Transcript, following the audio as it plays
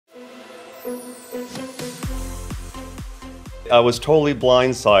I was totally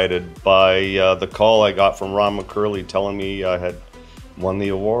blindsided by the call I got from Ron McCurley telling me I had won the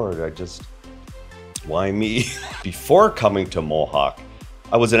award. Why me? Before coming to Mohawk,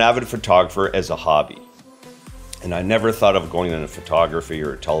 I was an avid photographer as a hobby. And I never thought of going into photography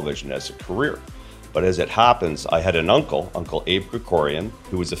or television as a career. But as it happens, I had an uncle, Uncle Abe Krikorian,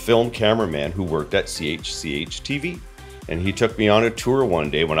 who was a film cameraman who worked at CHCH TV. And he took me on a tour one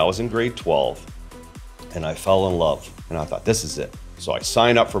day when I was in grade 12. And I fell in love. And I thought, this is it. So I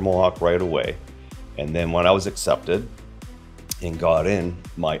signed up for Mohawk right away. And then when I was accepted and got in,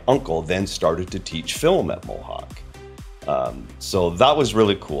 my uncle then started to teach film at Mohawk. So that was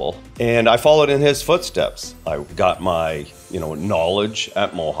really cool. And I followed in his footsteps. I got my knowledge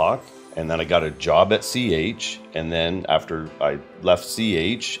at Mohawk, and then I got a job at CH. And then after I left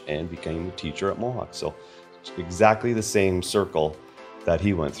CH and became a teacher at Mohawk. So it's exactly the same circle that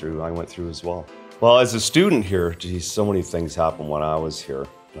he went through, I went through as well. Well, as a student here, geez, so many things happened when I was here.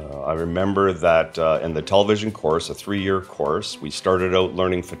 I remember that in the television course, a 3-year course, we started out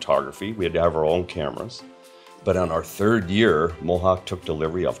learning photography. We had to have our own cameras. But on our 3rd year, Mohawk took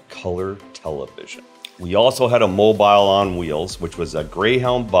delivery of color television. We also had a mobile on wheels, which was a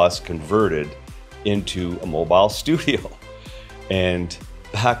Greyhound bus converted into a mobile studio. And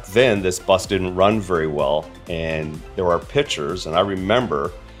back then, this bus didn't run very well. And there were pictures, and I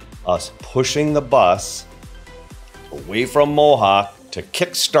remember us pushing the bus away from Mohawk to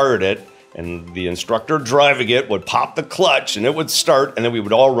kickstart it, and the instructor driving it would pop the clutch and it would start, and then we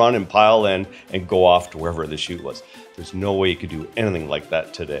would all run and pile in and go off to wherever the shoot was. There's no way you could do anything like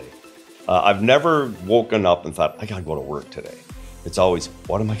that today. I've never woken up and thought, I gotta go to work today. It's always,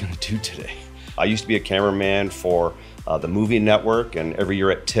 what am I gonna do today? I used to be a cameraman for the movie network, and every year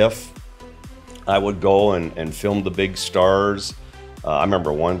at TIFF, I would go and film the big stars. I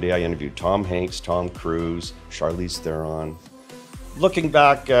remember one day I interviewed Tom Hanks, Tom Cruise, Charlize Theron. Looking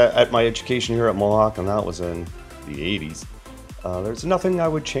back at my education here at Mohawk, and that was in the 80s, there's nothing I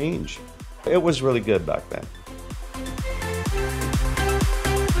would change. It was really good back then.